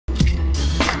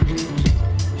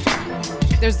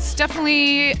There's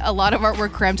definitely a lot of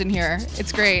artwork crammed in here.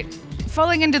 It's great.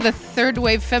 Falling into the third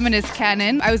wave feminist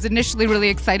canon, I was initially really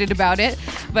excited about it,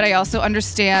 but I also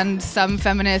understand some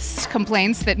feminist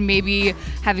complaints that maybe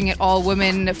having it all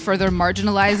women further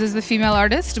marginalizes the female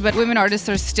artist. But women artists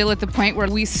are still at the point where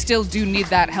we still do need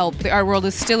that help. The art world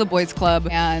is still a boys' club,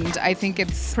 and I think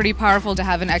it's pretty powerful to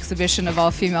have an exhibition of all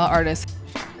female artists.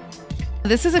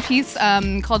 This is a piece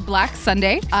called Black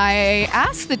Sunday. I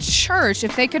asked the church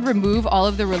if they could remove all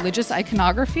of the religious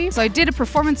iconography. So I did a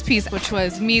performance piece, which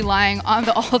was me lying on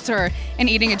the altar and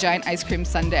eating a giant ice cream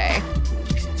sundae.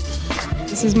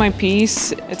 This is my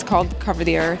piece. It's called Cover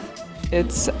the Earth.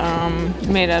 It's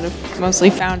made out of mostly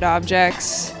found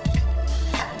objects.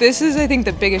 This is, I think,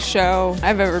 the biggest show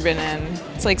I've ever been in.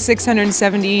 It's like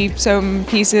 670 some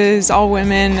pieces, all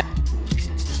women.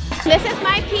 This is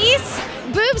my piece.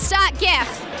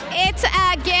 Boobs.gif. It's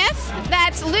a GIF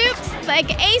that's looped like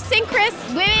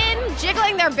asynchronous women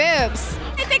jiggling their boobs.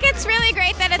 I think it's really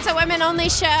great that it's a women-only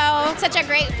show. Such a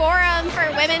great forum for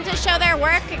women to show their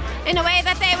work in a way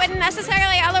that they wouldn't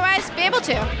necessarily otherwise be able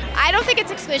to. I don't think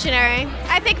it's exclusionary.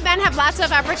 I think men have lots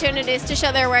of opportunities to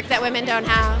show their work that women don't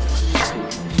have.